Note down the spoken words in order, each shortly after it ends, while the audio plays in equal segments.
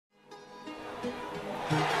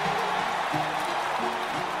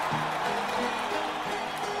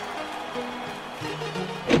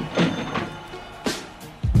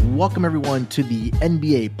welcome everyone to the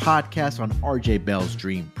NBA podcast on RJ Bell's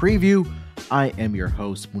Dream Preview. I am your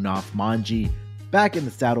host, Munaf Manji, back in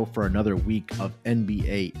the saddle for another week of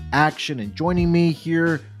NBA action. And joining me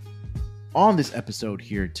here on this episode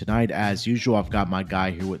here tonight, as usual, I've got my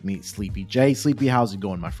guy here with me, Sleepy J. Sleepy, how's it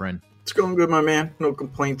going, my friend? It's going good, my man. No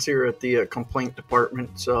complaints here at the complaint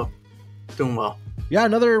department, so doing well. Yeah,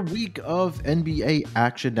 another week of NBA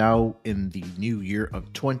action now in the new year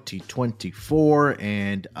of 2024,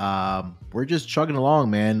 and we're just chugging along,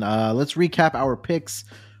 man. Let's recap our picks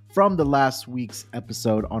from the last week's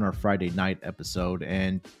episode on our Friday night episode,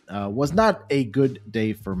 and was not a good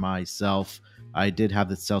day for myself. I did have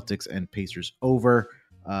the Celtics and Pacers over.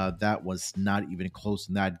 That was not even close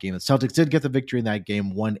in that game. The Celtics did get the victory in that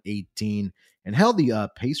game, 118, and held the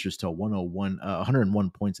Pacers to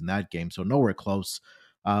 101 points in that game, so nowhere close.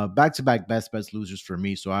 Back-to-back best losers for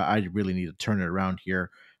me, so I really need to turn it around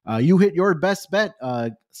here. You hit your best bet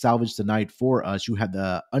salvage tonight for us. You had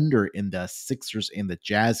the under in the Sixers and the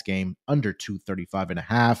Jazz game, under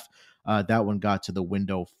 235.5. That one got to the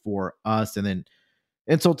window for us, and then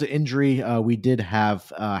insult to injury, we did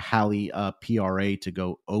have Hallie PRA to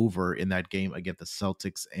go over in that game against the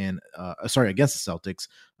Celtics, and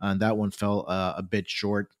that one fell a bit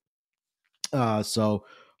short. So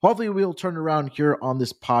hopefully we'll turn around here on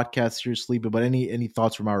this podcast here, Sleepy. But any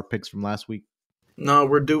thoughts from our picks from last week? No,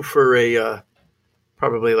 we're due for a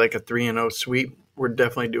probably like a 3-0 sweep. We're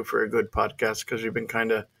definitely due for a good podcast because we've been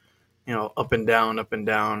kind of, up and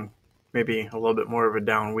down. Maybe a little bit more of a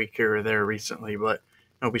down week here or there recently, but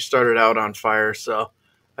we started out on fire, so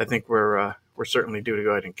I think we're certainly due to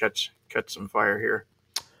go ahead and catch some fire here.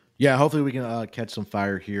 Yeah, hopefully we can catch some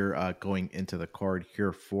fire here going into the card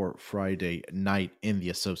here for Friday night in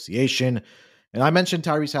the association. And I mentioned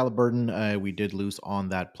Tyrese Haliburton. We did lose on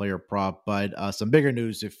that player prop, but some bigger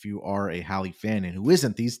news if you are a Hallie fan, and who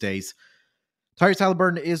isn't these days. Tyrese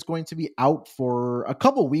Haliburton is going to be out for a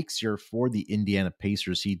couple weeks here for the Indiana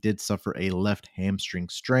Pacers. He did suffer a left hamstring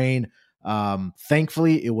strain.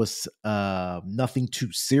 Thankfully, it was nothing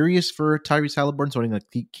too serious for Tyrese Haliburton, so I'm going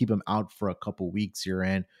to keep him out for a couple weeks here.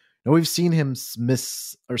 And we've seen him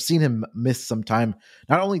miss some time,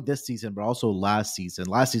 not only this season, but also last season.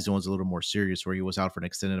 Last season was a little more serious where he was out for an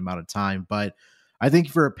extended amount of time. But I think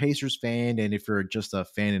if you're a Pacers fan, and if you're just a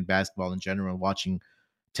fan in basketball in general, and watching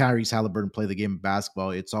Tyrese Haliburton play the game of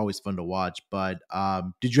basketball, it's always fun to watch. But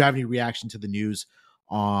did you have any reaction to the news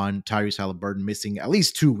on Tyrese Haliburton missing at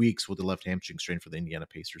least 2 weeks with the left hamstring strain for the Indiana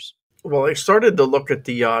Pacers? Well, I started to look at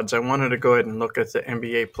the odds. I wanted to go ahead and look at the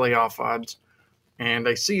NBA playoff odds. And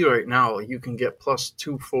I see right now you can get plus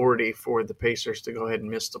 240 for the Pacers to go ahead and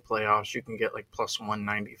miss the playoffs. You can get like plus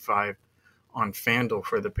 195 on FanDuel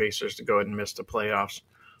for the Pacers to go ahead and miss the playoffs.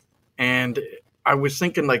 And I was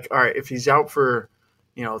thinking, like, all right, if he's out for,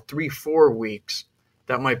 3-4 weeks,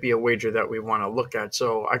 that might be a wager that we want to look at.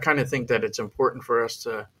 So I kind of think that it's important for us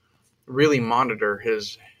to really monitor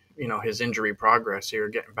his injury progress here,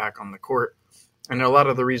 getting back on the court. And a lot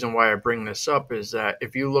of the reason why I bring this up is that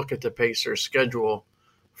if you look at the Pacers schedule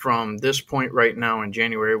from this point right now in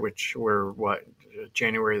January, which we're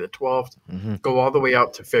January the 12th, go all the way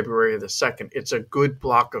out to February the 2nd, it's a good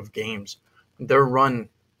block of games. Their run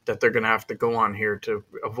that they're going to have to go on here to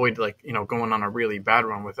avoid going on a really bad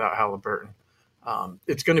run without Haliburton.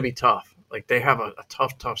 It's going to be tough. Like, they have a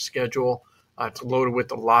tough schedule. It's loaded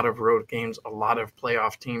with a lot of road games, a lot of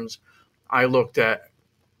playoff teams. I looked at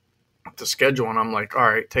the schedule and I'm like, all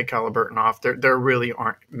right, take Haliburton off. There really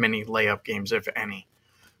aren't many layup games, if any.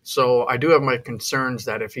 So I do have my concerns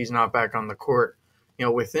that if he's not back on the court,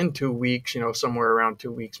 within 2 weeks, somewhere around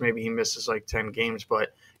 2 weeks, maybe he misses like 10 games.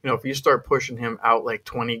 But, if you start pushing him out like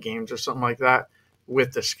 20 games or something like that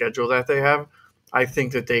with the schedule that they have, I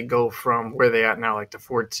think that they go from where they at now, like the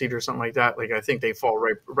 4th seed or something like that. Like, I think they fall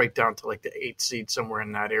right down to like the 8th seed, somewhere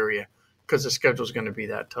in that area, because the schedule is going to be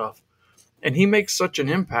that tough. And he makes such an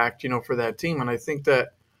impact, for that team. And I think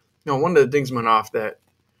that, one of the things, Manoff,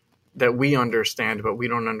 that we understand, but we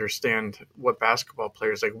don't understand what basketball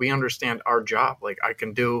players, like, we understand our job. Like, I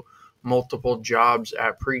can do multiple jobs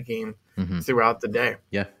at pregame throughout the day.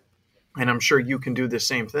 Yeah. And I'm sure you can do the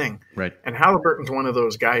same thing. Right. And Haliburton's one of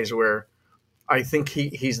those guys where I think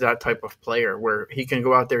he's that type of player where he can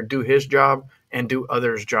go out there, do his job and do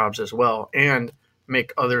others' jobs as well, and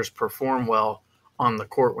make others perform well on the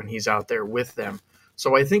court when he's out there with them.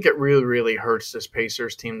 So I think it really, really hurts this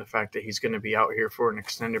Pacers team, the fact that he's going to be out here for an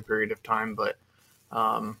extended period of time. But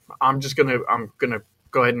I'm going to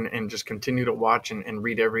go ahead and just continue to watch and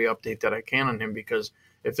read every update that I can on him, because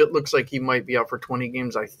if it looks like he might be out for 20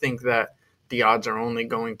 games, I think that the odds are only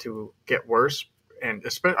going to get worse and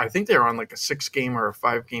especially I think they're on like a 6 game or a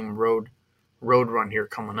 5 game road run here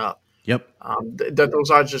coming up. Yep. That those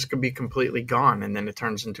odds just could be completely gone, and then it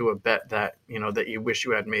turns into a bet that that you wish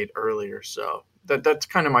you had made earlier. So that's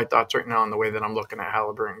kind of my thoughts right now on the way that I'm looking at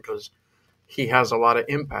Halliburton, because he has a lot of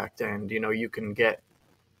impact, and you can get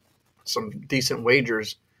some decent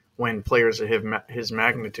wagers when players of his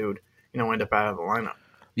magnitude end up out of the lineup.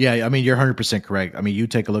 Yeah, I mean, you're 100% correct. I mean, you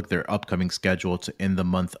take a look at their upcoming schedule in the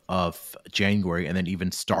month of January, and then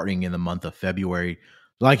even starting in the month of February.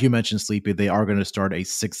 Like you mentioned, Sleepy, they are going to start a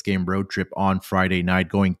 6-game road trip on Friday night,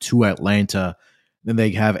 going to Atlanta. Then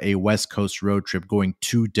they have a West Coast road trip going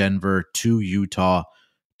to Denver, to Utah,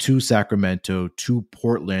 to Sacramento, to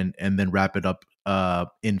Portland, and then wrap it up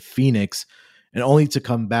in Phoenix, and only to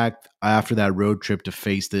come back after that road trip to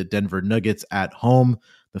face the Denver Nuggets at home,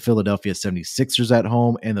 the Philadelphia 76ers at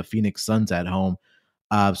home, and the Phoenix Suns at home.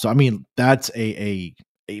 So, I mean, that's a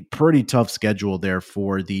pretty tough schedule there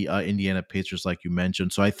for the Indiana Pacers, like you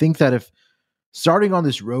mentioned. So I think that if starting on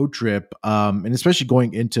this road trip, and especially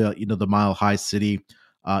going into the Mile High City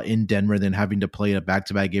in Denver, then having to play a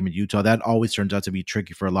back-to-back game in Utah, that always turns out to be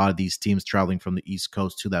tricky for a lot of these teams traveling from the East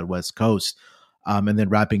Coast to that West Coast. And then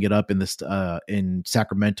wrapping it up in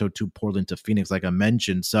Sacramento to Portland to Phoenix, like I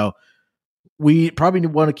mentioned. So we probably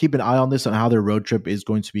want to keep an eye on this, on how their road trip is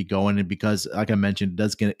going to be going. And because, like I mentioned, it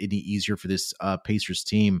does get any easier for this Pacers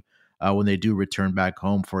team when they do return back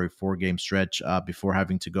home for a 4-game stretch before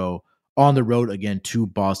having to go on the road again to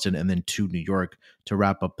Boston and then to New York to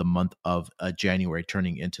wrap up the month of January,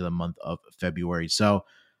 turning into the month of February. So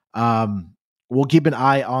we'll keep an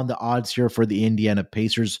eye on the odds here for the Indiana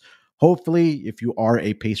Pacers. Hopefully, if you are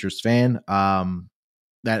a Pacers fan,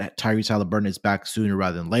 that Tyrese Halliburton is back sooner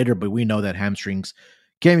rather than later. But we know that hamstrings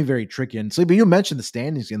can be very tricky. And Sleepy, you mentioned the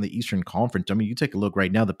standings in the Eastern Conference. I mean, you take a look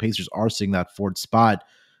right now, the Pacers are sitting that 4th spot.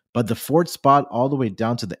 But the 4th spot all the way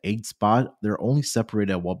down to the 8th spot, they're only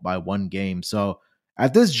separated by 1 game. So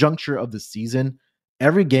at this juncture of the season,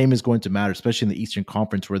 every game is going to matter, especially in the Eastern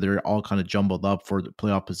Conference where they're all kind of jumbled up for the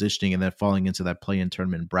playoff positioning and then falling into that play-in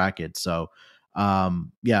tournament bracket. So,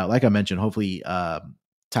 yeah, like I mentioned, hopefully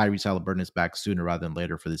Tyrese Halliburton is back sooner rather than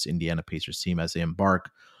later for this Indiana Pacers team as they embark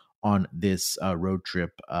on this road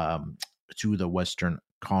trip to the Western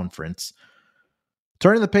Conference.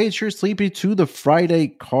 Turning the page here, Sleepy, to the Friday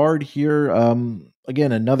card here.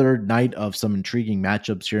 Again, another night of some intriguing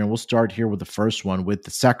matchups here. And we'll start here with the first one with the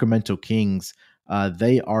Sacramento Kings.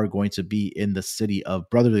 They are going to be in the city of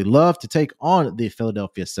brotherly love to take on the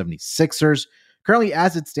Philadelphia 76ers. Currently,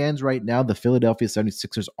 as it stands right now, the Philadelphia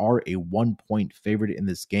 76ers are a 1-point favorite in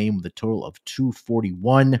this game with a total of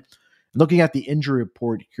 241. Looking at the injury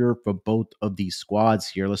report here for both of these squads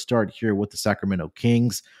here, let's start here with the Sacramento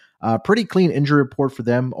Kings. Pretty clean injury report for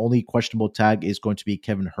them. Only questionable tag is going to be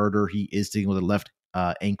Kevin Huerter. He is dealing with a left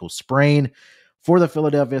ankle sprain. For the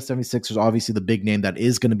Philadelphia 76ers, obviously the big name that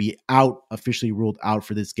is going to be out, officially ruled out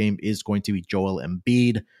for this game, is going to be Joel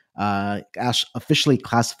Embiid, officially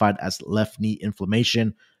classified as left knee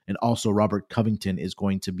inflammation. And also Robert Covington is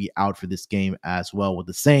going to be out for this game as well with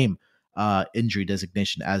the same injury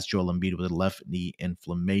designation as Joel Embiid with a left knee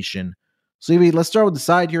inflammation. So let's start with the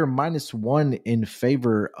side here, -1 in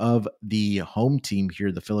favor of the home team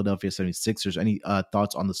here, the Philadelphia 76ers. Any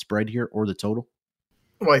thoughts on the spread here or the total?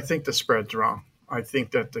 Well, I think the spread's wrong. I think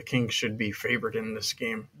that the Kings should be favored in this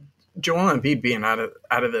game. Joel Embiid being out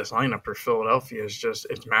of this lineup for Philadelphia is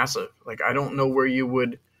it's massive. Like, I don't know where you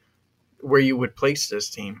would place this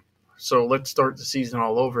team. So let's start the season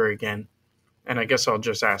all over again. And I guess I'll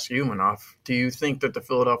just ask you, Manoff, do you think that the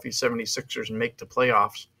Philadelphia 76ers make the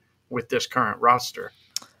playoffs with this current roster?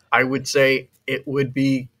 I would say it would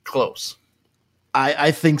be close.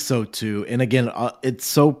 I think so too. And again, it's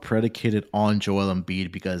so predicated on Joel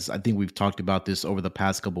Embiid because I think we've talked about this over the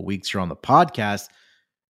past couple of weeks here on the podcast,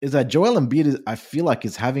 is that Joel Embiid I feel like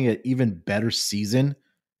is having an even better season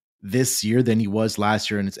this year than he was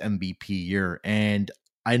last year in his MVP year. And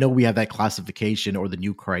I know we have that classification or the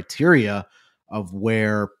new criteria of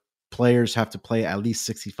where players have to play at least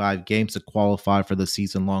 65 games to qualify for the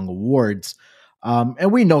season-long awards.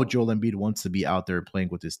 And we know Joel Embiid wants to be out there playing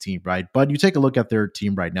with his team, right? But you take a look at their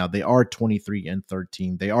team right now. They are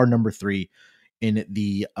 23-13. They are number 3 in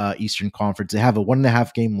the Eastern Conference. They have a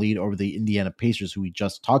 1.5 game lead over the Indiana Pacers, who we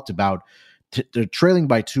just talked about. They're trailing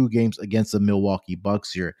by 2 games against the Milwaukee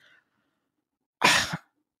Bucks here.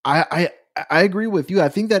 I agree with you. I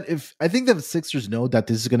think that the Sixers know that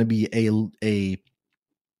this is going to be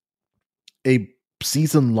a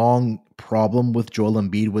season-long problem with Joel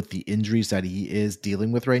Embiid with the injuries that he is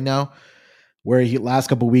dealing with right now. where last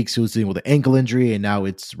couple of weeks he was dealing with an ankle injury and now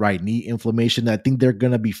it's right knee inflammation. I think they're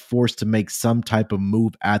going to be forced to make some type of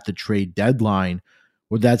move at the trade deadline,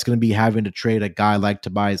 where that's going to be having to trade a guy like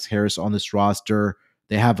Tobias Harris on this roster.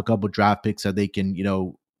 They have a couple draft picks that they can,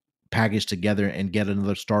 package together and get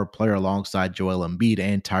another star player alongside Joel Embiid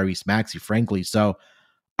and Tyrese Maxey, frankly. So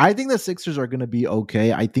I think the Sixers are going to be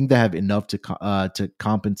okay. I think they have enough to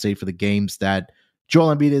compensate for the games that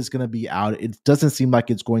Joel Embiid is going to be out. It doesn't seem like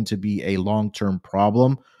it's going to be a long-term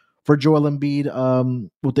problem for Joel Embiid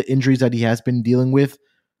with the injuries that he has been dealing with.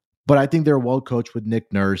 But I think they're well coached with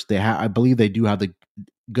Nick Nurse. I believe they do have the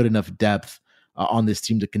good enough depth on this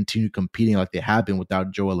team to continue competing like they have been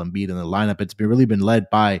without Joel Embiid in the lineup. It's really been led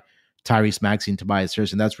by Tyrese Maxey and Tobias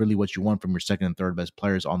Harris, and that's really what you want from your second and third best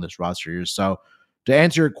players on this roster here. So to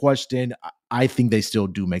answer your question, I think they still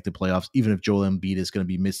do make the playoffs, even if Joel Embiid is going to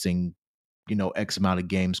be missing, X amount of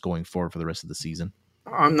games going forward for the rest of the season.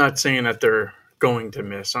 I'm not saying that they're going to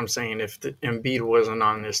miss. I'm saying if the Embiid wasn't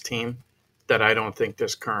on this team, that I don't think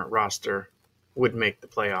this current roster would make the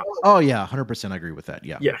playoffs. Oh, yeah, 100% I agree with that,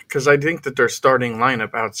 yeah. Yeah, because I think that their starting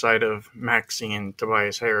lineup outside of Maxey and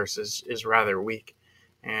Tobias Harris is rather weak.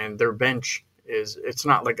 And their bench it's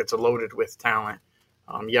not like it's loaded with talent.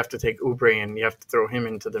 You have to take Oubre and you have to throw him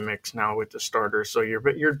into the mix now with the starters. So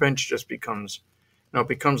your bench just becomes a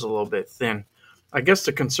little bit thin. I guess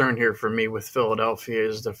the concern here for me with Philadelphia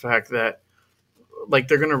is the fact that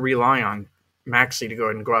they're going to rely on Maxey to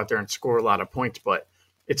go out there and score a lot of points, but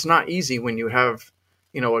it's not easy when you have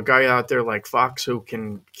a guy out there like Fox who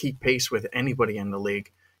can keep pace with anybody in the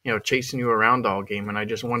league, chasing you around all game. And I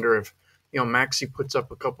just wonder if Maxey puts up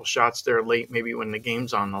a couple shots there late, maybe when the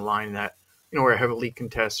game's on the line that, are heavily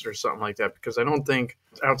contested or something like that. Because I don't think,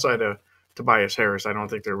 outside of Tobias Harris, I don't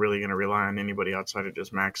think they're really going to rely on anybody outside of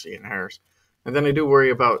just Maxey and Harris. And then I do worry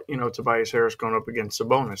about, Tobias Harris going up against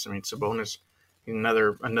Sabonis. I mean, Sabonis,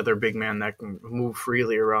 another big man that can move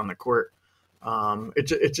freely around the court.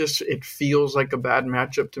 It feels like a bad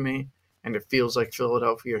matchup to me, and it feels like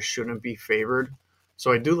Philadelphia shouldn't be favored.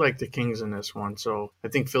 So I do like the Kings in this one. So I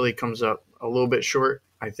think Philly comes up a little bit short.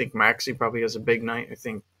 I think Maxey probably has a big night. I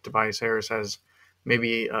think Tobias Harris has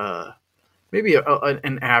maybe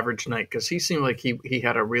an average night, because he seemed like he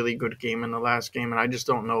had a really good game in the last game, and I just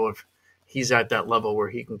don't know if he's at that level where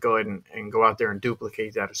he can go ahead and go out there and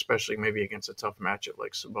duplicate that, especially maybe against a tough matchup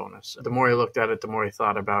like Sabonis. The more I looked at it, the more I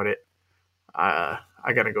thought about it. I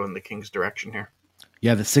got to go in the Kings' direction here.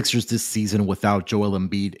 Yeah, the Sixers this season without Joel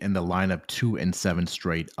Embiid in the lineup 2-7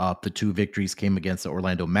 straight up. The two victories came against the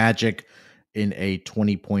Orlando Magic in a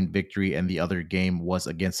 20-point victory, and the other game was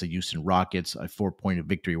against the Houston Rockets, a 4-point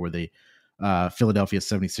victory where the Philadelphia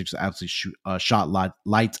 76ers absolutely shot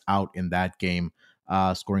lights out in that game,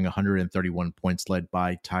 scoring 131 points, led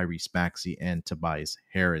by Tyrese Maxey and Tobias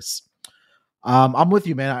Harris. I'm with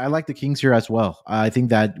you, man. I like the Kings here as well. I think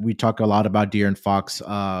that we talk a lot about De'Aaron Fox,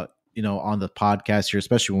 on the podcast here,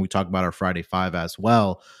 especially when we talk about our Friday Five as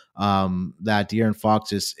well. That De'Aaron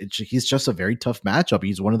Fox he's just a very tough matchup.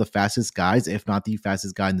 He's one of the fastest guys, if not the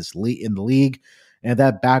fastest guy in the league, and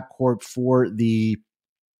that backcourt for the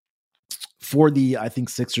I think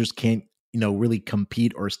Sixers can't really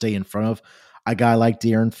compete or stay in front of a guy like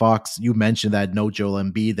De'Aaron Fox. You mentioned that no Joel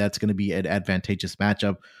Embiid. That's going to be an advantageous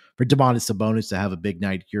matchup for Domantas Sabonis to have a big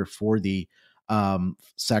night here for the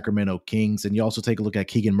Sacramento Kings. And you also take a look at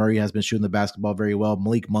Keegan Murray has been shooting the basketball very well.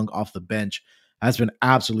 Malik Monk off the bench has been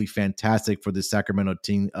absolutely fantastic for the Sacramento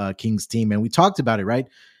Kings team. And we talked about it, right?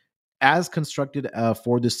 As constructed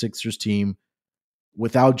for the Sixers team,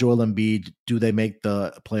 without Joel Embiid, do they make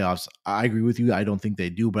the playoffs? I agree with you. I don't think they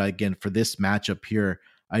do. But again, for this matchup here,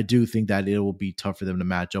 I do think that it will be tough for them to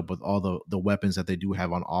match up with all the weapons that they do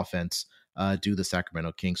have on offense, do the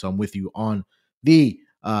Sacramento Kings. So I'm with you on the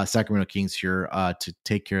Sacramento Kings here to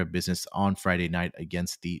take care of business on Friday night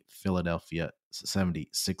against the Philadelphia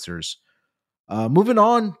 76ers. Moving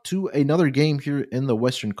on to another game here in the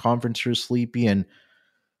Western Conference here, Sleepy, and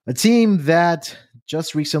a team that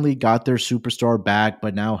just recently got their superstar back,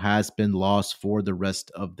 but now has been lost for the rest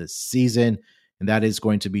of the season, and that is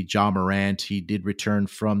going to be Ja Morant. He did return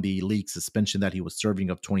from the league suspension that he was serving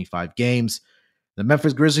of 25 games. The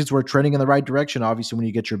Memphis Grizzlies were trending in the right direction, obviously, when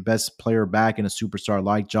you get your best player back in a superstar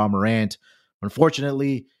like Ja Morant.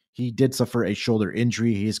 Unfortunately, he did suffer a shoulder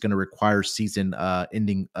injury. He is going to require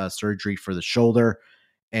season-ending surgery for the shoulder.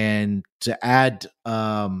 And to add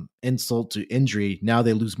insult to injury, now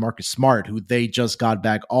they lose Marcus Smart, who they just got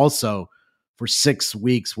back also for 6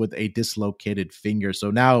 weeks with a dislocated finger. So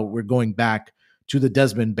now we're going back to the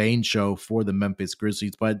Desmond Bane show for the Memphis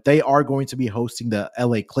Grizzlies. But they are going to be hosting the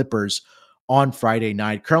LA Clippers on Friday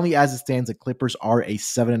night. Currently, as it stands, the Clippers are a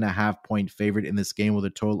 7.5-point favorite in this game with a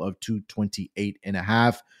total of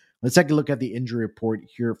 228.5. Let's take a look at the injury report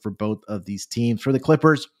here for both of these teams. For the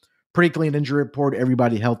Clippers, pretty clean injury report.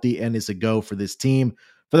 Everybody healthy and is a go for this team.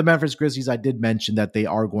 For the Memphis Grizzlies, I did mention that they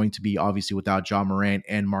are going to be obviously without Ja Morant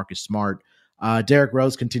and Marcus Smart. Derrick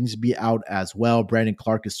Rose continues to be out as well. Brandon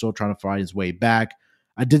Clark is still trying to find his way back.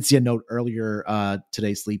 I did see a note earlier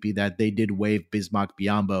today, Sleepy, that they did waive Bismack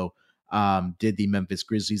Biyombo, did the Memphis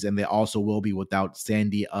Grizzlies, and they also will be without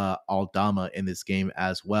Sandy Aldama in this game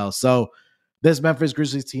as well. So this Memphis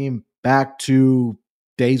Grizzlies team back to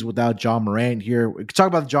days without Ja Morant here. We can talk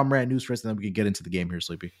about the Ja Morant news first, and then we can get into the game here,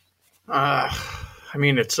 Sleepy. I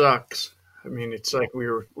mean, it sucks. I mean, it's like we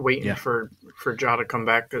were waiting for Ja to come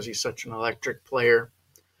back because he's such an electric player.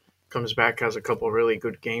 Comes back, has a couple really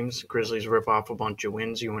good games. Grizzlies rip off a bunch of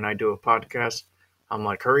wins. You and I do a podcast. I'm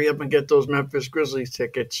like, hurry up and get those Memphis Grizzlies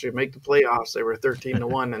tickets. You make the playoffs. They were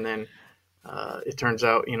 13-1, and then it turns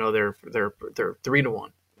out, they're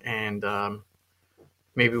 3-1, and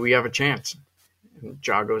maybe we have a chance. And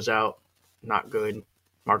Ja goes out, not good.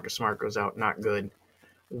 Marcus Smart goes out, not good.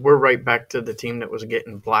 We're right back to the team that was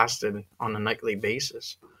getting blasted on a nightly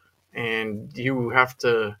basis, and you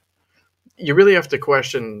really have to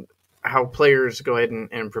question how players go ahead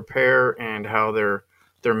and prepare and how their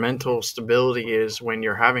mental stability is when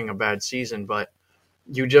you're having a bad season. But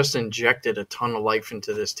you just injected a ton of life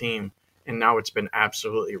into this team, and now it's been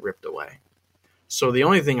absolutely ripped away. So the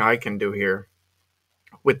only thing I can do here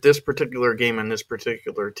with this particular game and this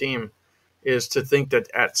particular team is to think that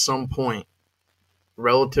at some point,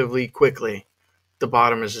 relatively quickly, the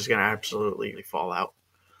bottom is just going to absolutely fall out.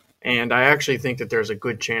 And I actually think that there's a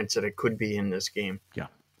good chance that it could be in this game. Yeah.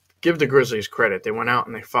 Give the Grizzlies credit. They went out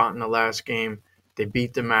and they fought in the last game. They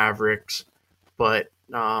beat the Mavericks. But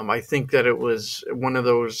I think that it was one of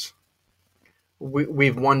those,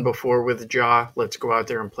 we've won before with Ja. Let's go out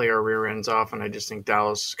there and play our rear ends off. And I just think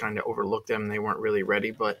Dallas kind of overlooked them. They weren't really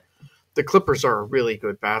ready. But the Clippers are a really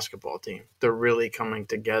good basketball team. They're really coming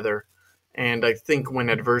together. And I think when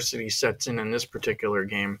adversity sets in this particular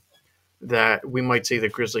game, that we might see the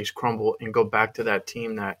Grizzlies crumble and go back to that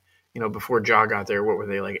team that, before Ja got there, what were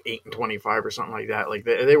they, like 8-25 or something like that? Like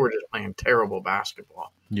they were just playing terrible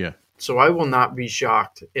basketball. Yeah. So I will not be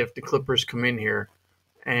shocked if the Clippers come in here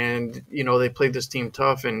and, they play this team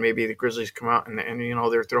tough, and maybe the Grizzlies come out and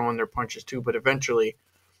they're throwing their punches too. But eventually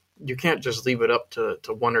you can't just leave it up to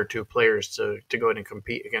one or two players to go ahead and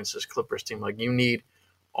compete against this Clippers team. Like, you need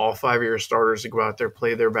all 5 of your starters to go out there,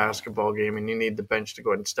 play their basketball game, and you need the bench to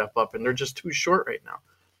go ahead and step up. And they're just too short right now.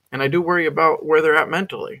 And I do worry about where they're at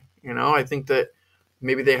mentally. I think that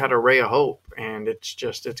maybe they had a ray of hope, and it's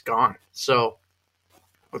gone. So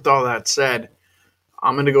with all that said,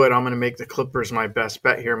 I'm going to make the Clippers my best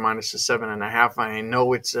bet here, minus the 7.5. I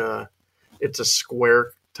know it's a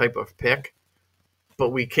square type of pick,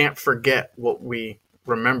 but we can't forget what we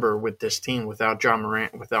remember with this team without Ja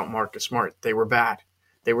Morant, without Marcus Smart. They were bad.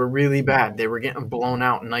 They were really bad. They were getting blown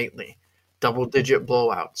out nightly, double-digit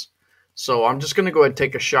blowouts. So I'm just going to go ahead and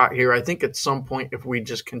take a shot here. I think at some point, if we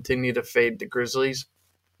just continue to fade the Grizzlies,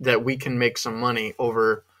 that we can make some money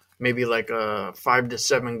over maybe like a 5 to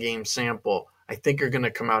 7 game sample. I think you're going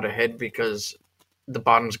to come out ahead because the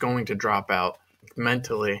bottom's going to drop out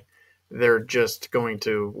mentally. They're just going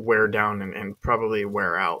to wear down and probably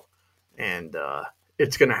wear out. And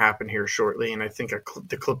it's going to happen here shortly. And I think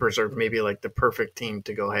the Clippers are maybe like the perfect team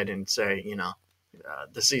to go ahead and say,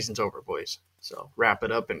 the season's over, boys. So wrap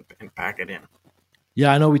it up and pack it in.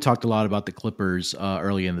 Yeah, I know we talked a lot about the Clippers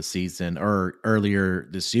early in the season or earlier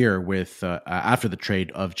this year with after the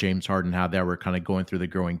trade of James Harden, how they were kind of going through the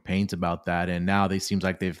growing pains about that. And now they seems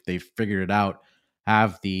like they've figured it out,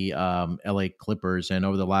 have the LA Clippers. And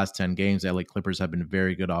over the last 10 games, LA Clippers have been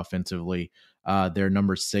very good offensively. They're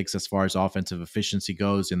number 6 as far as offensive efficiency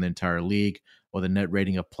goes in the entire league, with a net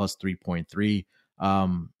rating of plus 3.3.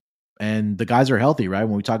 And the guys are healthy, right?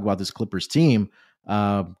 When we talk about this Clippers team,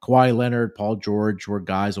 Kawhi Leonard, Paul George were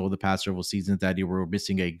guys over the past several seasons that were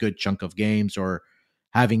missing a good chunk of games or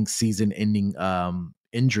having season-ending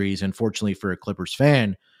injuries. Unfortunately for a Clippers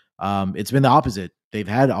fan, it's been the opposite. They've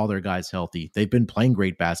had all their guys healthy. They've been playing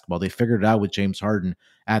great basketball. They figured it out with James Harden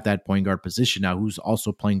at that point guard position now, who's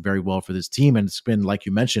also playing very well for this team. And it's been, like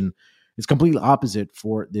you mentioned, it's completely opposite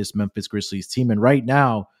for this Memphis Grizzlies team. And right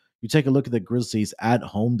now, you take a look at the Grizzlies at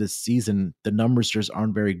home this season, the numbers just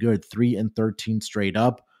aren't very good. 3-13 straight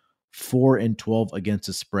up, 4-12 against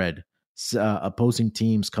the spread. Opposing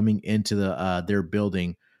teams coming into their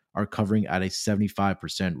building are covering at a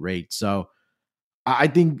 75% rate. So I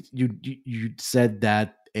think you said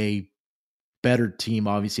that a better team,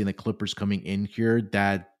 obviously, in the Clippers coming in here,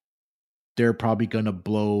 that they're probably going to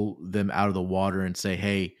blow them out of the water and say,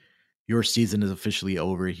 hey, your season is officially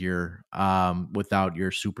over here without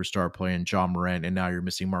your superstar playing John Morant, and now you're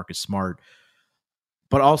missing Marcus Smart.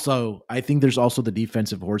 But also, I think there's also the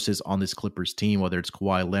defensive horses on this Clippers team, whether it's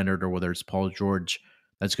Kawhi Leonard or whether it's Paul George,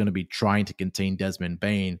 that's going to be trying to contain Desmond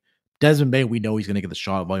Bane. Desmond Bane, we know he's going to get the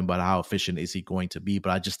shot volume, but how efficient is he going to be? But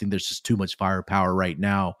I just think there's just too much firepower right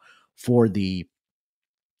now for the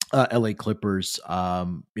LA Clippers,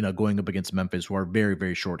 going up against Memphis, who are very,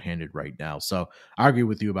 very shorthanded right now. So I agree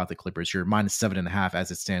with you about the Clippers here, minus 7.5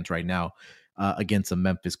 as it stands right now against the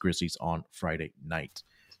Memphis Grizzlies on Friday night.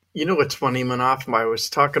 You know what's funny, Manaf? I was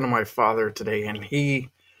talking to my father today, and he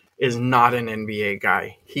is not an NBA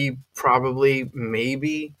guy. He probably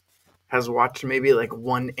maybe has watched maybe like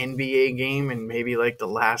one NBA game in maybe like the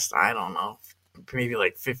last, I don't know, maybe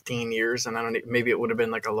like 15 years. And I don't know, maybe it would have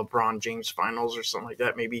been like a LeBron James finals or something like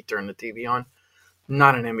that. Maybe he turned the TV on.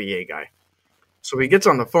 Not an NBA guy. So he gets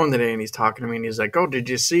on the phone today and he's talking to me and he's like, oh, did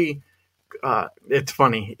you see, it's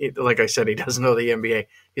funny. Like I said, he doesn't know the NBA.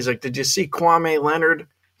 He's like, did you see Kwame Leonard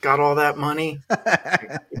got all that money?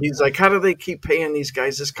 He's like, how do they keep paying these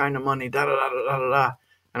guys this kind of money? Da, da, da, da, da, da.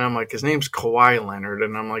 And I'm like, his name's Kawhi Leonard.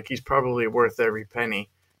 And I'm like, he's probably worth every penny,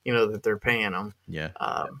 that they're paying him. Yeah.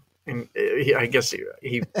 And I guess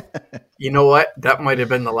he you know what? That might have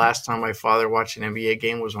been the last time my father watched an NBA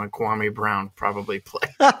game was when Kwame Brown probably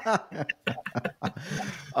played. But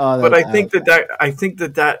I think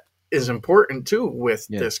that is important too with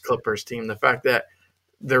this Clippers team. The fact that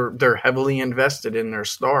they're heavily invested in their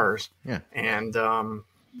stars. Yeah. And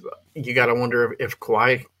you got to wonder if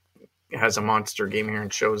Kawhi has a monster game here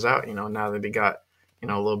and shows out, now that he got, a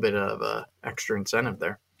little bit of extra incentive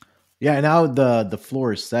there. Yeah, now the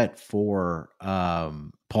floor is set for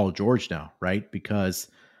Paul George now, right? Because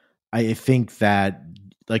I think that,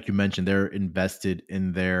 like you mentioned, they're invested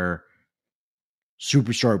in their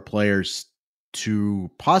superstar players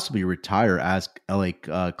to possibly retire as LA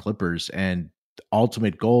Clippers. And the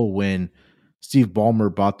ultimate goal when Steve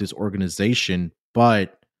Ballmer bought this organization,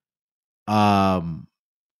 but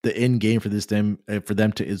the end game for them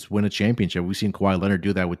is win a championship. We've seen Kawhi Leonard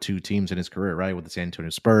do that with two teams in his career, right? With the San Antonio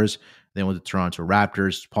Spurs, then with the Toronto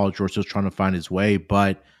Raptors. Paul George still trying to find his way.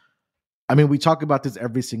 But I mean, we talk about this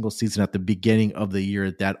every single season at the beginning of the year,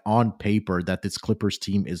 that on paper that this Clippers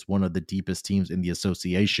team is one of the deepest teams in the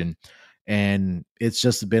association. And it's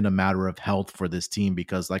just been a matter of health for this team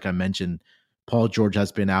because, like I mentioned, Paul George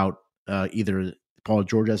has been out. Either Paul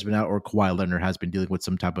George has been out or Kawhi Leonard has been dealing with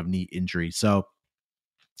some type of knee injury. So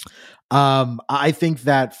I think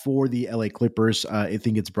that for the LA Clippers, I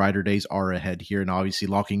think its brighter days are ahead here, and obviously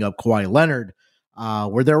locking up Kawhi Leonard,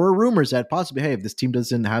 where there were rumors that possibly, hey, if this team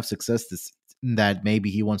doesn't have success, that maybe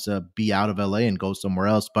he wants to be out of LA and go somewhere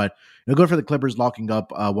else. But good for the Clippers locking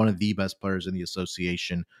up one of the best players in the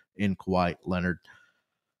association in Kawhi Leonard.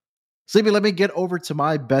 Sleepy, let me get over to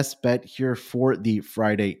my best bet here for the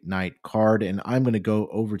Friday night card, and I'm going to go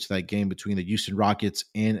over to that game between the Houston Rockets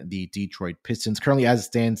and the Detroit Pistons. Currently, as it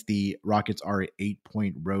stands, the Rockets are an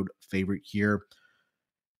 8-point road favorite here.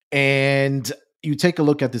 And you take a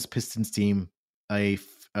look at this Pistons team, I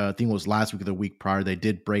think it was last week or the week prior, they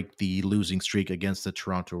did break the losing streak against the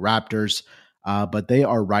Toronto Raptors, but they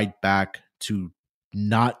are right back to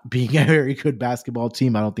not being a very good basketball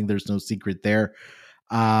team. I don't think there's no secret there.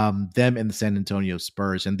 Them and the San Antonio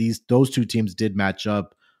Spurs. And those two teams did match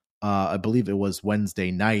up. I believe it was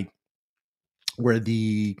Wednesday night where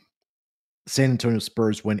the San Antonio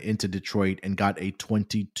Spurs went into Detroit and got a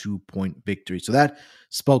 22-point victory. So that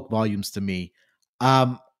spoke volumes to me.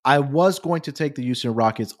 I was going to take the Houston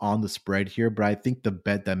Rockets on the spread here, but I think the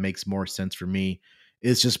bet that makes more sense for me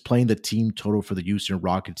is just playing the team total for the Houston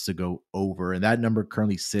Rockets to go over. And that number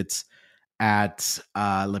currently sits at,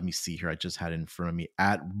 let me see here. I just had it in front of me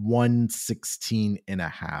at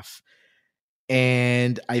 116.5.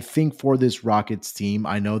 And I think for this Rockets team,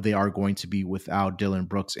 I know they are going to be without Dillon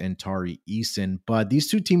Brooks and Tari Eason, but these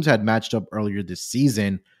two teams had matched up earlier this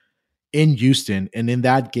season in Houston. And in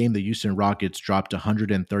that game, the Houston Rockets dropped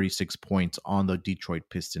 136 points on the Detroit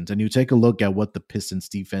Pistons. And you take a look at what the Pistons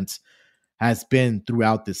defense has been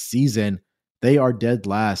throughout this season. They are dead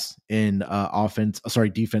last in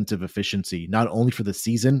defensive efficiency, not only for the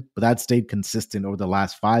season, but that stayed consistent over the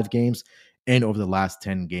last 5 games and over the last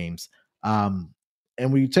 10 games. And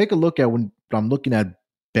when you take a look at when I'm looking at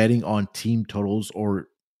betting on team totals or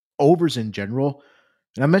overs in general,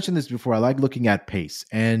 and I mentioned this before, I like looking at pace.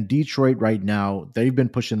 And Detroit right now, they've been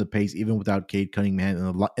pushing the pace even without Cade Cunningham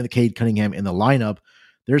in the lineup.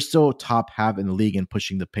 They're still top half in the league and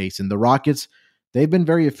pushing the pace. And the Rockets, they've been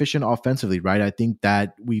very efficient offensively, right? I think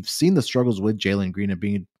that we've seen the struggles with Jalen Green and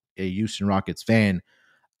being a Houston Rockets fan.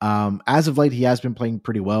 As of late, he has been playing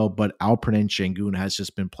pretty well, but Alperen Şengün has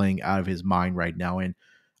just been playing out of his mind right now. And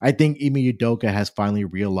I think Ime Udoka has finally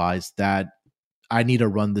realized that I need to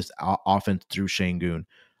run this offense through Şengün.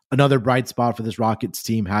 Another bright spot for this Rockets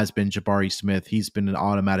team has been Jabari Smith. He's been an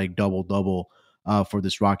automatic double-double for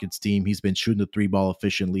this Rockets team. He's been shooting the three ball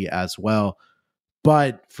efficiently as well.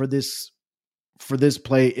 But for this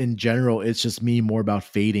play in general, it's just me more about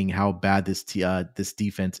fading how bad this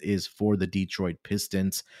defense is for the Detroit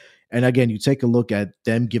Pistons. And again, you take a look at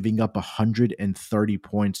them giving up 130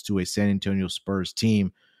 points to a San Antonio Spurs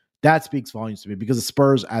team. That speaks volumes to me because the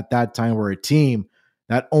Spurs at that time were a team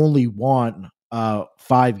that only won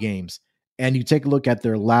 5 games. And you take a look at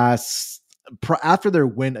their after their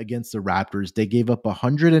win against the Raptors, they gave up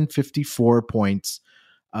 154 points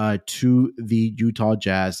to the Utah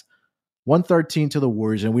Jazz, 113 to the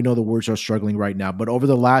Warriors, and we know the Warriors are struggling right now. But over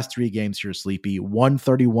the last 3 games here, Sleepy,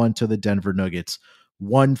 131 to the Denver Nuggets,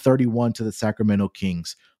 131 to the Sacramento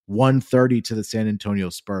Kings, 130 to the San Antonio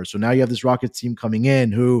Spurs. So now you have this Rockets team coming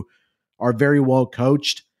in who are very well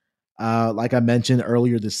coached. Like I mentioned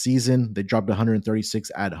earlier this season, they dropped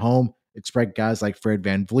 136 at home. Expect guys like Fred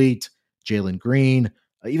VanVleet, Jalen Green,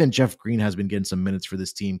 even Jeff Green has been getting some minutes for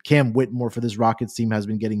this team. Cam Whitmore for this Rockets team has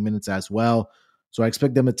been getting minutes as well. So I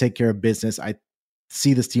expect them to take care of business. I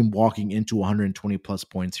see this team walking into 120 plus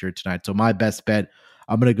points here tonight. So my best bet,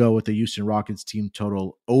 I'm going to go with the Houston Rockets team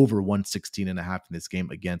total over 116.5 in this game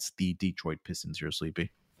against the Detroit Pistons here,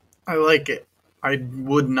 Sleepy. I like it. I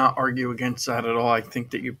would not argue against that at all. I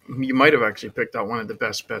think that you might have actually picked out one of the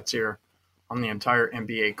best bets here on the entire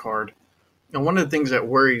NBA card. And one of the things that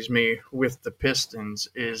worries me with the Pistons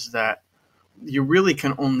is that you really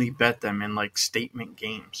can only bet them in like statement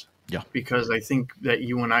games. Yeah. Because I think that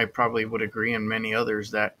you and I probably would agree, and many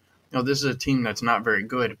others, that this is a team that's not very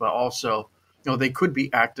good, but also they could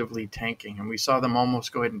be actively tanking. And we saw them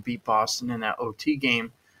almost go ahead and beat Boston in that OT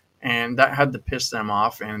game, and that had to piss them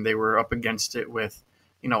off. And they were up against it with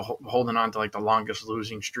holding on to like the longest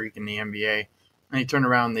losing streak in the NBA. And they turned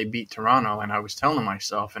around and they beat Toronto. And I was telling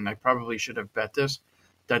myself, and I probably should have bet this,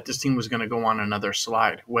 that this team was going to go on another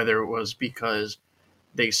slide, whether it was because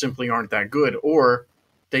they simply aren't that good or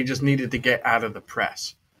they just needed to get out of the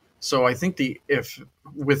press. So I think if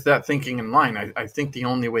with that thinking in mind, I think the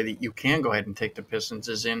only way that you can go ahead and take the Pistons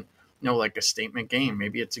is in like a statement game.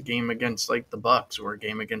 Maybe it's a game against like the Bucks or a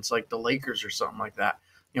game against like the Lakers or something like that.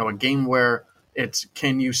 A game where it's,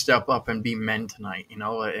 can you step up and be men tonight?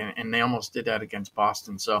 And they almost did that against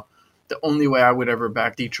Boston. So the only way I would ever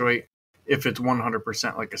back Detroit, if it's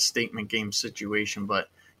 100% like a statement game situation. But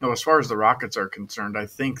as far as the Rockets are concerned, I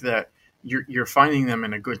think that you're finding them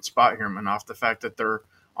in a good spot here, Manoff. The fact that they're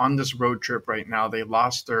on this road trip right now. They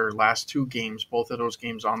lost their last 2 games, both of those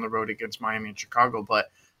games on the road against Miami and Chicago. But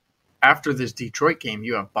after this Detroit game,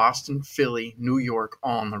 you have Boston, Philly, New York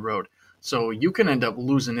all on the road. So you can end up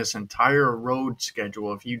losing this entire road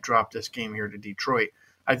schedule if you drop this game here to Detroit.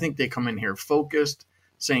 I think they come in here focused,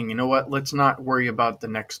 saying, you know what, let's not worry about the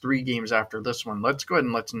next 3 games after this one. Let's go ahead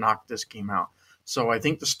and let's knock this game out. So I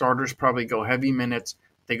think the starters probably go heavy minutes.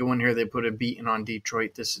 They go in here, they put a beating on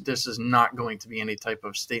Detroit. This is not going to be any type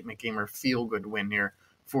of statement game or feel-good win here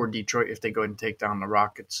for Detroit if they go ahead and take down the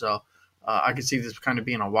Rockets. So I could see this kind of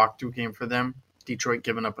being a walkthrough game for them. Detroit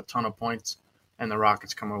giving up a ton of points, and the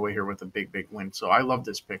Rockets come away here with a big, big win. So I love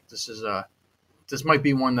this pick. This might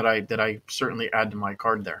be one that I certainly add to my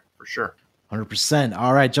card there for sure. 100%.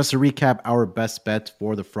 All right, just to recap our best bets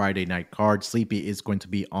for the Friday night card, Sleepy is going to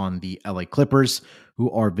be on the LA Clippers,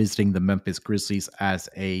 who are visiting the Memphis Grizzlies as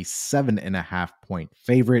a 7.5 point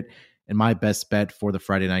favorite. And my best bet for the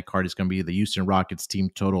Friday night card is going to be the Houston Rockets team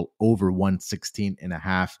total over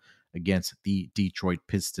 116.5 against the Detroit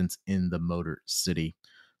Pistons in the Motor City.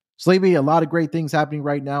 Sleepy, a lot of great things happening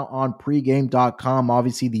right now on pregame.com.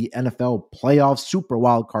 Obviously, the NFL playoffs, Super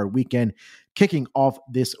Wildcard weekend kicking off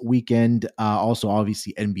this weekend. Also,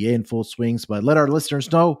 obviously, NBA in full swings. But let our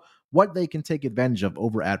listeners know what they can take advantage of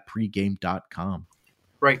over at pregame.com.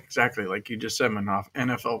 Right, exactly. Like you just said, Manoff,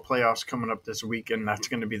 NFL playoffs coming up this weekend. That's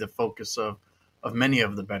going to be the focus of many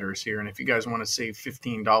of the bettors here. And if you guys want to save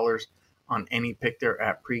 $15 on any pick there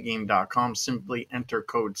at pregame.com, simply enter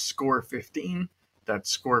code SCORE15.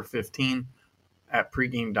 That's SCORE15 at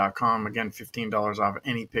pregame.com. Again, $15 off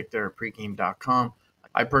any pick there at pregame.com.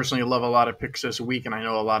 I personally love a lot of picks this week, and I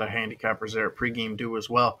know a lot of handicappers there at pregame do as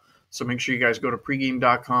well. So make sure you guys go to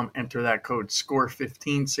pregame.com, enter that code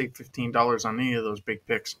SCORE15, save $15 on any of those big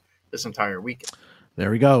picks this entire weekend.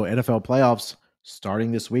 There we go. NFL playoffs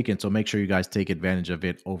starting this weekend. So make sure you guys take advantage of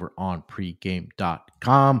it over on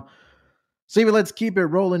pregame.com. Stevie, let's keep it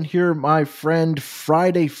rolling here, my friend.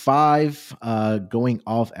 Friday 5 going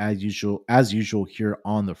off as usual here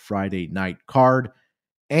on the Friday night card.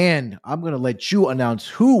 And I'm going to let you announce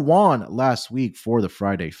who won last week for the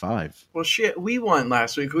Friday 5. Well, shit, we won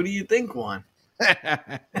last week. Who do you think won?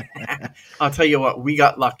 I'll tell you what, we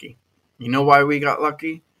got lucky. You know why we got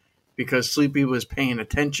lucky? Because Sleepy was paying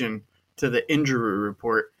attention to the injury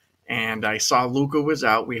report, and I saw Luka was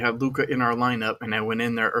out. We had Luka in our lineup, and I went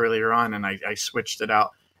in there earlier on, and I switched it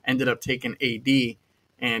out. Ended up taking AD,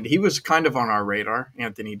 and he was kind of on our radar,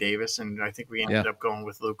 Anthony Davis, and I think we ended up going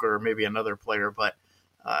with Luka or maybe another player, but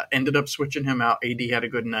ended up switching him out. AD had a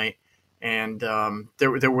good night, and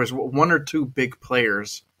there was one or two big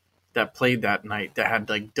players that played that night that had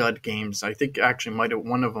like dud games. I think actually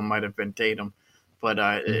one of them might have been Tatum, but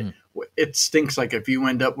it stinks like if you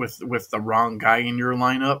end up with the wrong guy in your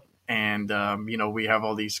lineup, and we have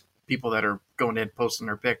all these people that are going ahead posting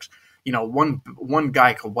their picks. One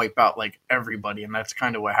guy could wipe out like everybody, and that's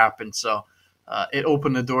kind of what happened. So it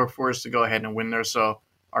opened the door for us to go ahead and win there. So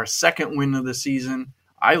our second win of the season.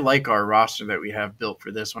 I like our roster that we have built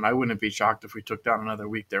for this one. I wouldn't be shocked if we took down another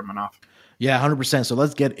week there, Manoff. Yeah, 100%. So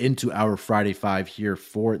let's get into our Friday 5 here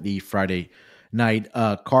for the Friday night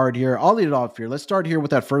card here. I'll lead it off here. Let's start here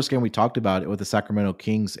with that first game we talked about with the Sacramento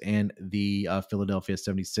Kings and the Philadelphia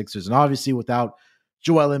 76ers. And obviously without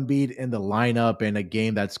Joel Embiid in the lineup, and a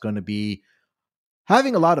game that's going to be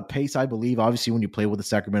having a lot of pace, I believe. Obviously, when you play with the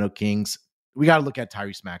Sacramento Kings, we got to look at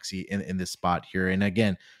Tyrese Maxey in this spot here. And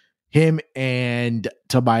again, him and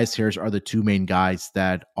Tobias Harris are the two main guys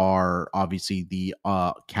that are obviously the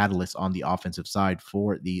catalyst on the offensive side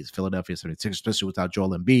for the Philadelphia 76ers, especially without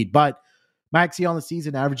Joel Embiid. But Maxey on the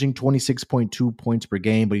season averaging 26.2 points per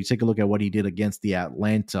game. But you take a look at what he did against the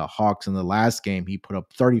Atlanta Hawks in the last game. He put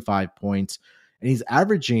up 35 points, and he's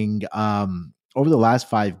averaging over the last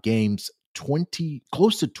 5 games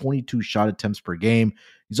close to 22 shot attempts per game.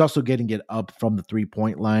 He's also getting it up from the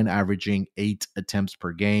 3-point line, averaging 8 attempts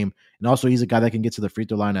per game. And also he's a guy that can get to the free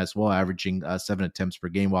throw line as well, averaging 7 attempts per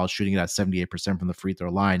game while shooting it at 78% from the free throw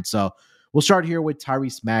line. So we'll start here with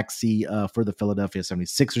Tyrese Maxey for the Philadelphia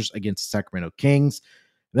 76ers against the Sacramento Kings.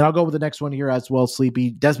 Then I'll go with the next one here as well,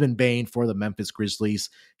 Sleepy. Desmond Bane for the Memphis Grizzlies.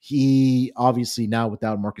 He obviously now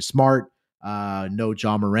without Marcus Smart, no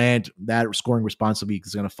Ja Morant, that scoring responsibility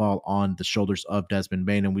is going to fall on the shoulders of Desmond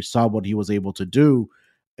Bane. And we saw what he was able to do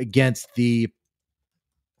against the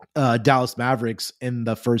Dallas Mavericks in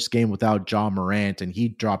the first game without Ja Morant, and he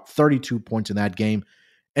dropped 32 points in that game.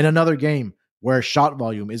 In another game where shot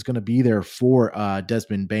volume is going to be there for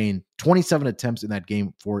Desmond Bane, 27 attempts in that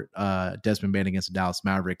game for Desmond Bane against the Dallas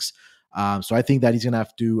Mavericks. So I think that he's going to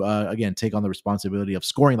have to, again, take on the responsibility of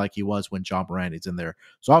scoring like he was when Ja Morant is in there.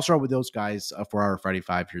 So I'll start with those guys for our Friday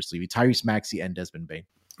 5 here, Sleevey. Tyrese Maxey and Desmond Bane.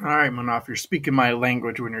 All right, Manoff, you're speaking my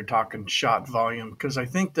language when you're talking shot volume, because I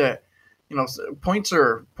think that, points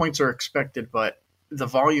are expected, but the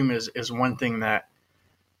volume is one thing that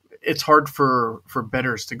it's hard for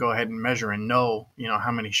bettors to go ahead and measure and know,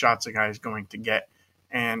 how many shots a guy is going to get.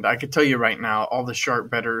 And I could tell you right now, all the sharp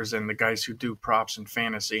bettors and the guys who do props and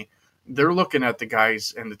fantasy, they're looking at the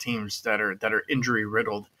guys and the teams that are injury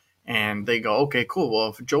riddled, and they go, okay, cool. Well,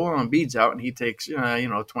 if Joel Embiid's out and he takes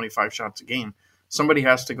 25 shots a game, somebody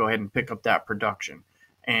has to go ahead and pick up that production.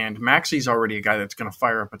 And Maxey's already a guy that's going to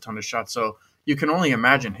fire up a ton of shots, so you can only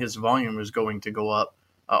imagine his volume is going to go up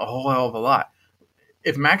a whole hell of a lot.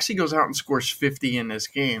 If Maxey goes out and scores 50 in this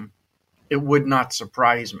game, it would not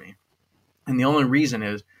surprise me. And the only reason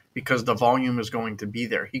is because the volume is going to be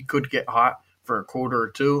there. He could get hot for a quarter or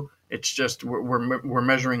two. It's just we're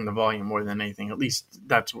measuring the volume more than anything. At least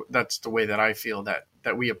that's the way that I feel that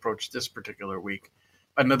we approach this particular week.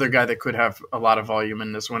 Another guy that could have a lot of volume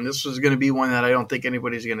in this one. This was going to be one that I don't think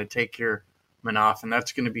anybody's going to take here, Manoff, and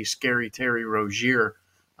that's going to be Scary Terry Rozier.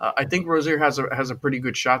 I think Rozier has a pretty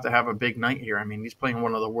good shot to have a big night here. I mean, he's playing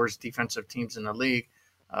one of the worst defensive teams in the league.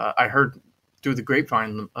 I heard through the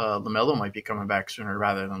grapevine LaMelo might be coming back sooner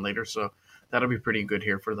rather than later, so that'll be pretty good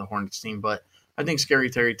here for the Hornets team. But I think Scary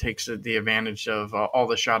Terry takes the advantage of all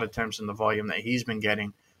the shot attempts and the volume that he's been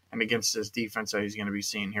getting, and against this defense that he's going to be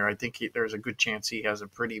seeing here. I think there's a good chance he has a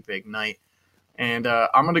pretty big night. And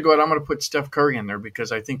I'm going to go ahead. I'm going to put Steph Curry in there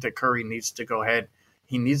because I think that Curry needs to go ahead.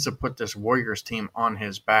 He needs to put this Warriors team on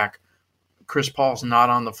his back. Chris Paul's not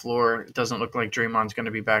on the floor. It doesn't look like Draymond's going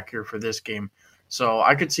to be back here for this game. So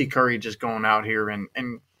I could see Curry just going out here and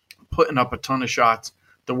putting up a ton of shots.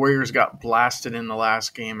 The Warriors got blasted in the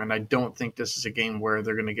last game, and I don't think this is a game where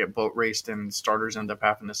they're going to get boat raced and starters end up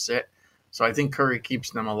having to sit. So I think Curry keeps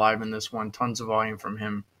them alive in this one. Tons of volume from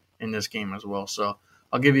him in this game as well. So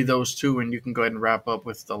I'll give you those two, and you can go ahead and wrap up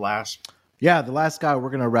with the last. Yeah, the last guy we're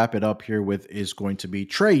going to wrap it up here with is going to be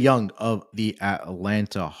Trae Young of the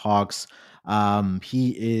Atlanta Hawks.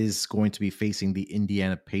 He is going to be facing the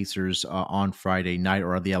Indiana Pacers on Friday night,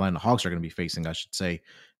 or the Atlanta Hawks are going to be facing, I should say,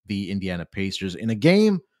 the Indiana Pacers in a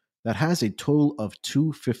game that has a total of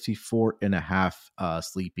 254 and a half,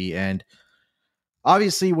 Sleepy. And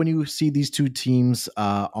obviously, when you see these two teams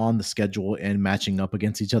on the schedule and matching up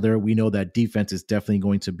against each other, we know that defense is definitely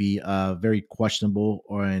going to be very questionable,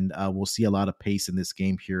 and we'll see a lot of pace in this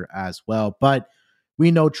game here as well. But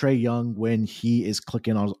we know Trae Young, when he is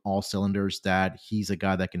clicking on all cylinders, that he's a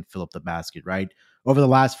guy that can fill up the basket, right? Over the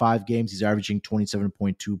last 5 games, he's averaging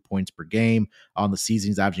 27.2 points per game. On the season,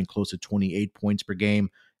 he's averaging close to 28 points per game.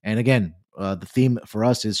 And again, the theme for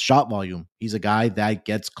us is shot volume. He's a guy that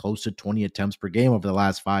gets close to 20 attempts per game over the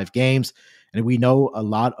last 5 games. And we know a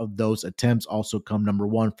lot of those attempts also come, number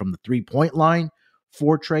one, from the 3-point line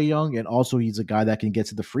for Trae Young. And also he's a guy that can get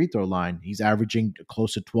to the free throw line. He's averaging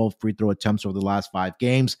close to 12 free throw attempts over the last 5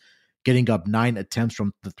 games, getting up 9 attempts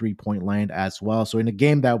from the 3-point line as well. So in a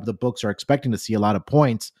game that the books are expecting to see a lot of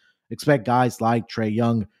points, expect guys like Trae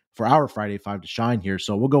Young for our Friday 5 to shine here.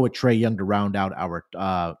 So we'll go with Trae Young to round out our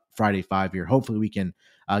Friday 5 here. Hopefully we can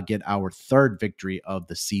get our 3rd victory of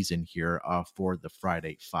the season here for the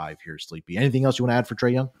Friday 5 here, Sleepy. Anything else you want to add for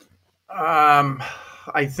Trae Young?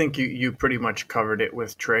 I think you pretty much covered it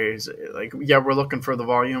with Trae's. Like, yeah, we're looking for the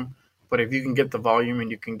volume, but if you can get the volume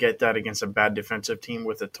and you can get that against a bad defensive team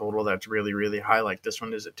with a total that's really, really high, like this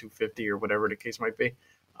one is at 250 or whatever the case might be,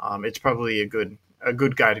 it's probably a good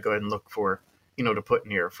guy to go ahead and look for, to put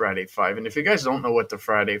near Friday 5. And if you guys don't know what the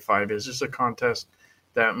Friday 5 is, it's a contest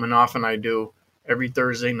that Manoff and I do every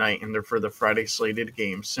Thursday night, and they're for the Friday slated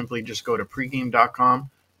games. Simply just go to pregame.com.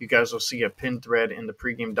 You guys will see a pinned thread in the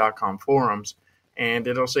pregame.com forums, and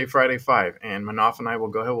it'll say Friday 5. And Manoff and I will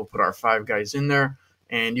go ahead, we'll put our 5 guys in there,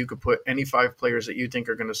 and you could put any 5 players that you think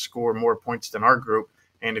are going to score more points than our group.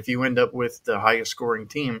 And if you end up with the highest scoring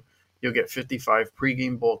team, you'll get 55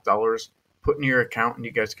 pregame bulk dollars put in your account, and you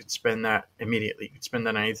guys could spend that immediately. You can spend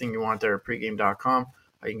that on anything you want there at pregame.com.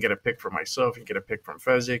 You can get a pick from myself, you can get a pick from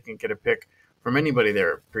Fezzik, you can get a pick from anybody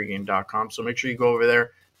there at pregame.com. So make sure you go over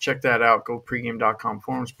there, check that out, go pregame.com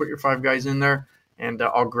forums, put your 5 guys in there, and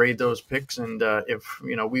I'll grade those picks. And if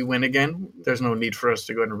we win again, there's no need for us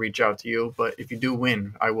to go ahead and reach out to you. But if you do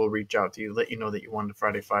win, I will reach out to you, let you know that you won the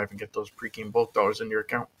Friday 5 and get those pregame bulk dollars in your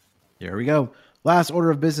account. There we go. Last order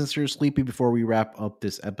of business here, Sleepy, before we wrap up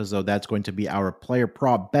this episode. That's going to be our player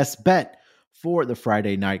prop best bet for the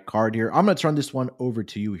Friday night card here. I'm going to turn this one over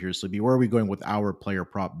to you here, Sleepy. Where are we going with our player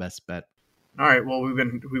prop best bet? All right. Well, we've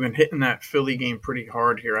been hitting that Philly game pretty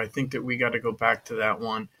hard here. I think that we got to go back to that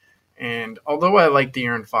one. And although I like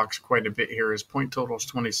De'Aaron Fox quite a bit here, his point total is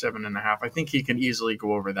 27.5. I think he can easily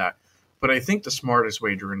go over that. But I think the smartest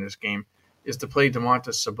wager in this game is to play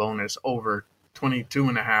Domantas Sabonis over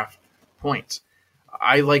 22.5 points.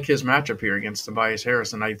 I like his matchup here against Tobias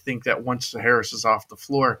Harris, and I think that once Harris is off the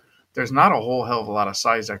floor, there's not a whole hell of a lot of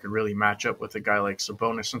size that could really match up with a guy like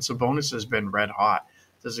Sabonis. And Sabonis has been red hot.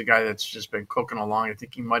 This is a guy that's just been cooking along. I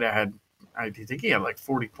think he had like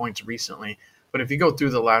 40 points recently. But if you go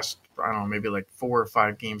through the last, I don't know, maybe like 4 or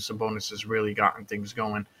 5 games, Sabonis has really gotten things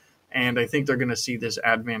going. And I think they're going to see this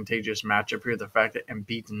advantageous matchup here, the fact that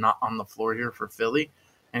Embiid's not on the floor here for Philly.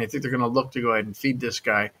 And I think they're going to look to go ahead and feed this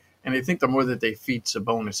guy. And I think the more that they feed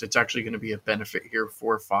Sabonis, it's actually going to be a benefit here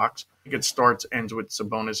for Fox. I think it starts, ends with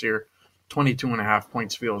Sabonis here. 22.5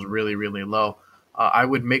 points feels really, really low. I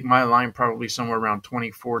would make my line probably somewhere around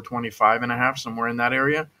 24, 25.5, somewhere in that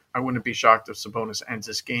area. I wouldn't be shocked if Sabonis ends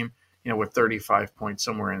this game, with 35 points,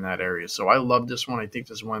 somewhere in that area. So I love this one. I think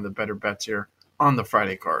this is one of the better bets here on the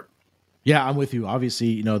Friday card. Yeah, I'm with you.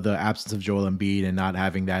 Obviously, the absence of Joel Embiid and not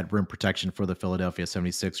having that rim protection for the Philadelphia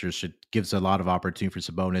 76ers gives a lot of opportunity for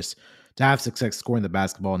Sabonis to have success scoring the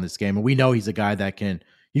basketball in this game. And we know he's a guy that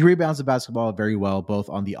he rebounds the basketball very well, both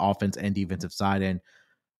on the offense and defensive side. And,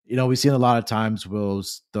 we've seen a lot of times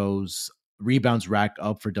those rebounds rack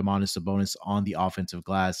up for Domantas Sabonis on the offensive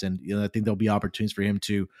glass. And, I think there'll be opportunities for him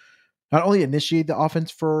to not only initiate the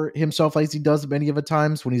offense for himself as he does many of the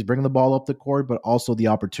times when he's bringing the ball up the court, but also the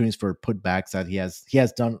opportunities for putbacks that he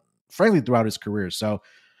has done, frankly, throughout his career. So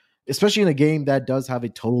especially in a game that does have a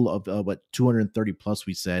total of 230 plus.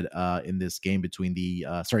 We said in this game between the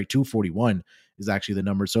 241 is actually the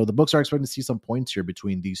number. So the books are expecting to see some points here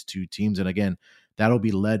between these two teams, and again, that'll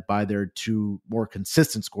be led by their two more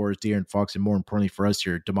consistent scorers, De'Aaron Fox, and more importantly for us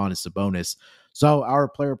here, Domantas Sabonis. So our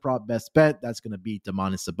player prop best bet, that's going to be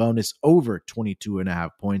Domantas Sabonis over 22.5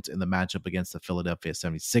 points in the matchup against the Philadelphia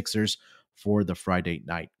 76ers for the Friday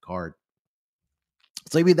night card.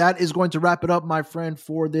 So maybe that is going to wrap it up, my friend,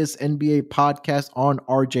 for this NBA podcast on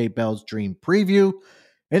RJ Bell's Dream Preview.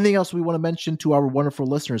 Anything else we want to mention to our wonderful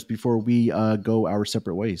listeners before we go our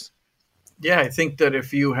separate ways? Yeah, I think that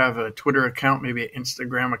if you have a Twitter account, maybe an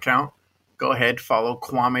Instagram account, go ahead, follow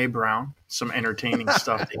Kwame Brown. Some entertaining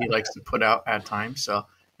stuff that he likes to put out at times. So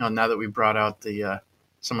now that we brought out the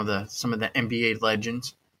some of the NBA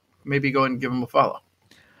legends, maybe go ahead and give him a follow.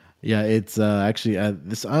 Yeah, it's actually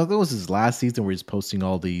this. I think it was his last season where he's posting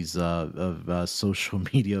all these social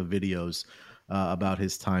media videos about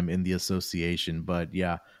his time in the association. But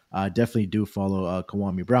yeah, definitely do follow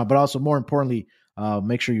Kwame Brown. But also, more importantly,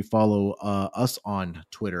 make sure you follow us on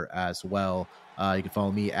Twitter as well. You can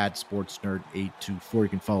follow me at SportsNerd824. You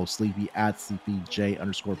can follow Sleepy at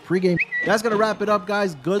SleepyJ_pregame. That's going to wrap it up,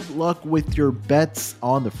 guys. Good luck with your bets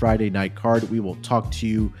on the Friday night card. We will talk to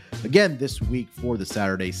you again this week for the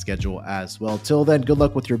Saturday schedule as well. Till then, good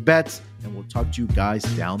luck with your bets, and we'll talk to you guys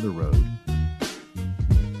down the road.